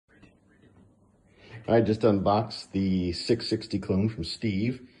I just unboxed the 660 clone from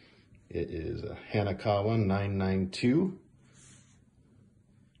Steve. It is a Hanakawa 992.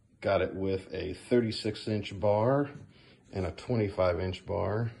 Got it with a 36-inch bar and a 25-inch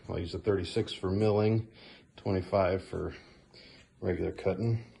bar. I'll use the 36 for milling, 25 for regular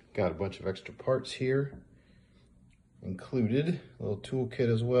cutting. Got a bunch of extra parts here included, a little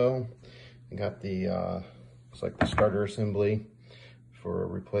toolkit as well. I got the, it's like the starter assembly for a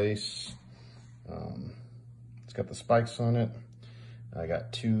replace. It's got the spikes on it. I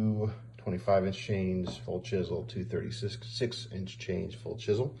got two 25-inch chains, full chisel, two 36-inch chains, full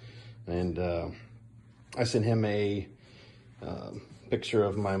chisel. And I sent him a picture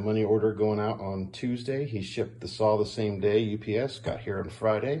of my money order going out on Tuesday. He shipped the saw the same day, UPS, got here on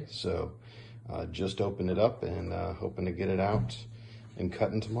Friday. So just opened it up and hoping to get it out and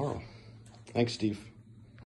cutting tomorrow. Thanks, Steve.